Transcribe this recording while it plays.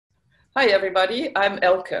Hi everybody, I'm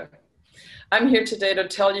Elke. I'm here today to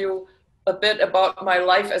tell you a bit about my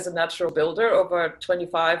life as a natural builder over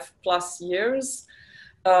 25 plus years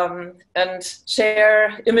and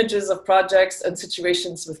share images of projects and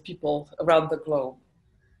situations with people around the globe.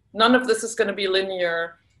 None of this is going to be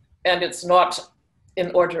linear and it's not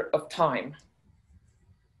in order of time.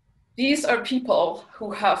 These are people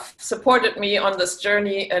who have supported me on this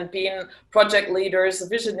journey and been project leaders,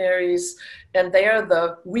 visionaries, and they are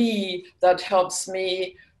the we that helps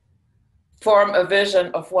me form a vision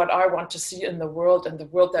of what I want to see in the world and the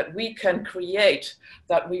world that we can create,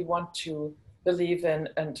 that we want to believe in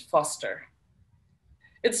and foster.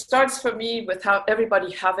 It starts for me with how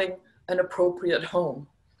everybody having an appropriate home.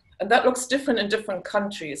 And that looks different in different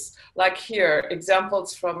countries. Like here,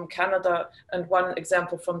 examples from Canada and one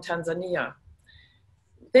example from Tanzania.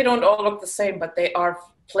 They don't all look the same, but they are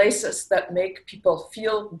places that make people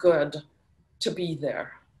feel good to be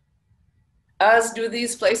there. As do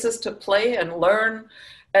these places to play and learn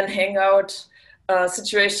and hang out.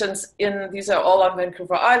 Situations these are all on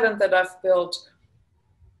Vancouver Island that I've built.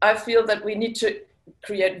 I feel that we need to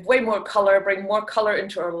create way more color, bring more color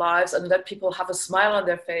into our lives, and let people have a smile on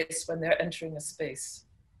their face when they're entering a space.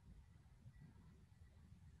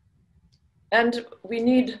 And we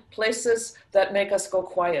need places that make us go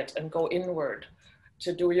quiet and go inward,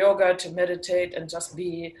 to do yoga, to meditate, and just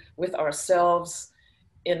be with ourselves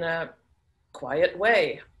in a quiet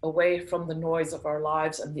way, away from the noise of our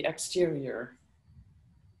lives and the exterior.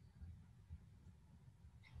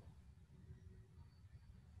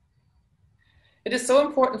 It is so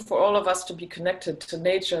important for all of us to be connected to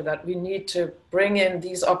nature that we need to bring in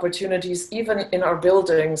these opportunities, even in our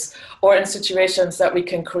buildings or in situations that we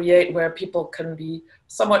can create where people can be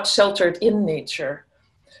somewhat sheltered in nature.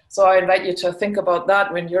 So I invite you to think about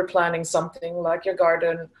that when you're planning something like your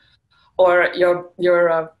garden or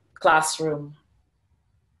your classroom.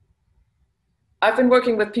 I've been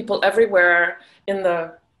working with people everywhere in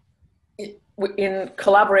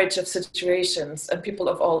collaborative situations and people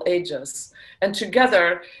of all ages. And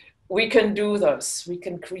together we can do this. We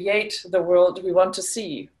can create the world we want to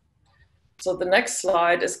see. So the next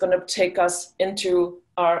slide is going to take us into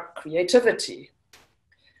our creativity.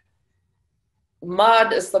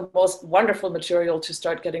 Mud is the most wonderful material to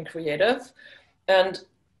start getting creative. And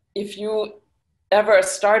if you ever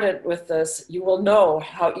started with this, you will know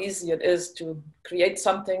how easy it is to create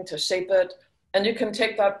something, to shape it. And you can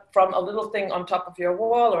take that from a little thing on top of your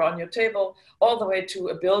wall or on your table, all the way to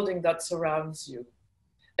a building that surrounds you.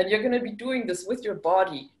 And you're going to be doing this with your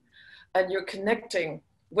body. And you're connecting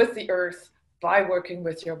with the earth by working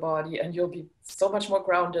with your body. And you'll be so much more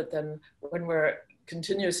grounded than when we're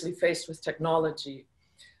continuously faced with technology.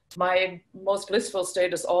 My most blissful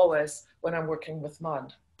state is always when I'm working with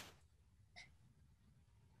mud.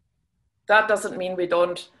 That doesn't mean we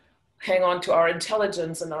don't hang on to our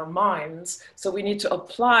intelligence and our minds. So we need to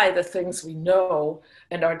apply the things we know,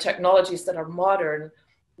 and our technologies that are modern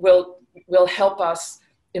will help us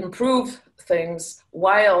improve things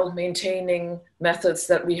while maintaining methods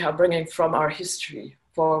that we are bringing from our history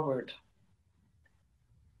forward.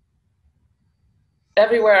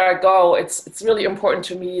 Everywhere I go, it's really important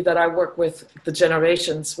to me that I work with the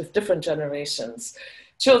generations, with different generations.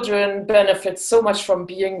 Children benefit so much from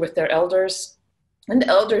being with their elders, and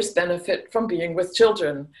elders benefit from being with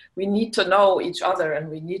children. We need to know each other, and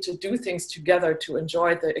we need to do things together to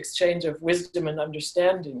enjoy the exchange of wisdom and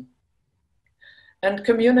understanding. And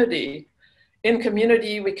community. In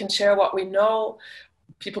community, we can share what we know,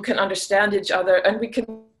 people can understand each other, and we can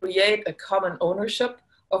create a common ownership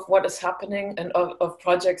of what is happening and of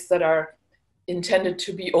projects that are intended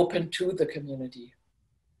to be open to the community.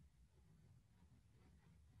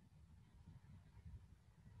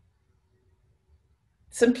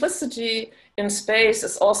 Simplicity in space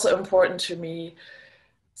is also important to me,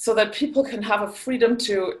 so that people can have a freedom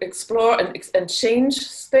to explore and change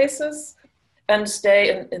spaces and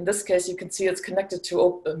stay. In this case, you can see it's connected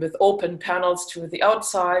to with open panels to the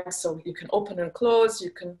outside, so you can open and close,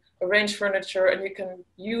 you can arrange furniture, and you can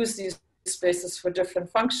use these spaces for different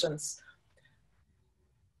functions.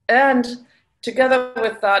 And together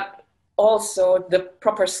with that, also the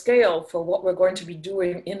proper scale for what we're going to be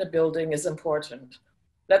doing in a building is important.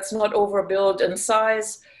 Let's not overbuild in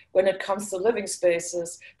size when it comes to living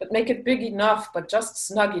spaces, but make it big enough, but just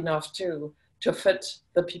snug enough too, to fit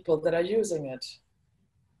the people that are using it.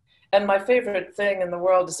 And my favorite thing in the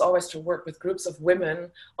world is always to work with groups of women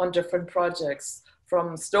on different projects,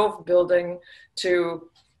 from stove building to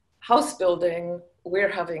house building. We're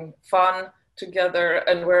having fun together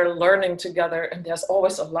and we're learning together, and there's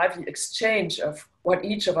always a lively exchange of what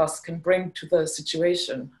each of us can bring to the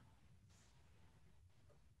situation.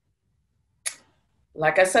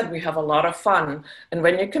 like I said, we have a lot of fun. And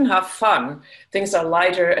when you can have fun, things are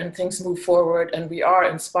lighter and things move forward, and we are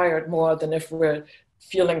inspired more than if we're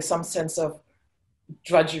feeling some sense of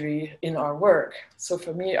drudgery in our work. So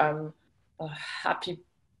for me, I'm a happy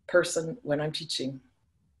person when I'm teaching.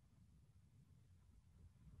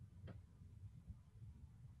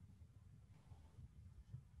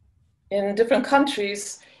 In different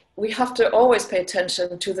countries, we have to always pay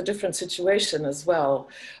attention to the different situation as well.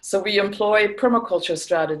 So we employ permaculture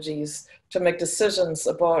strategies to make decisions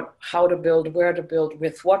about how to build, where to build,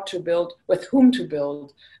 with what to build, with whom to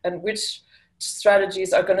build, and which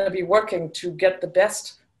strategies are going to be working to get the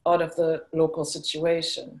best out of the local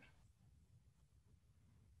situation.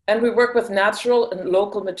 And we work with natural and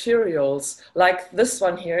local materials, like this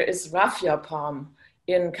one here is raffia palm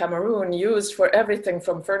in Cameroon, used for everything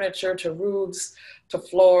from furniture to roofs to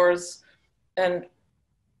floors. And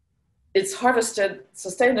it's harvested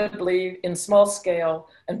sustainably in small scale,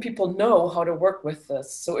 and people know how to work with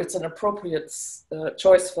this. So it's an appropriate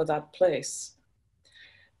choice for that place.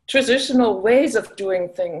 Traditional ways of doing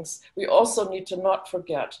things, we also need to not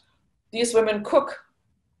forget. These women cook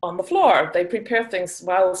on the floor. They prepare things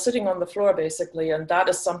while sitting on the floor, basically, and that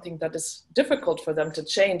is something that is difficult for them to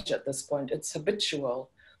change at this point. It's habitual.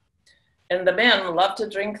 And the men love to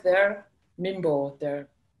drink their mimbo, their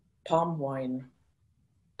palm wine.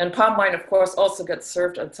 And palm wine, of course, also gets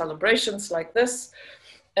served at celebrations like this.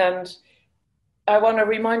 And I want to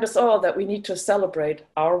remind us all that we need to celebrate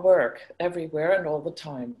our work everywhere and all the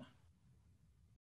time.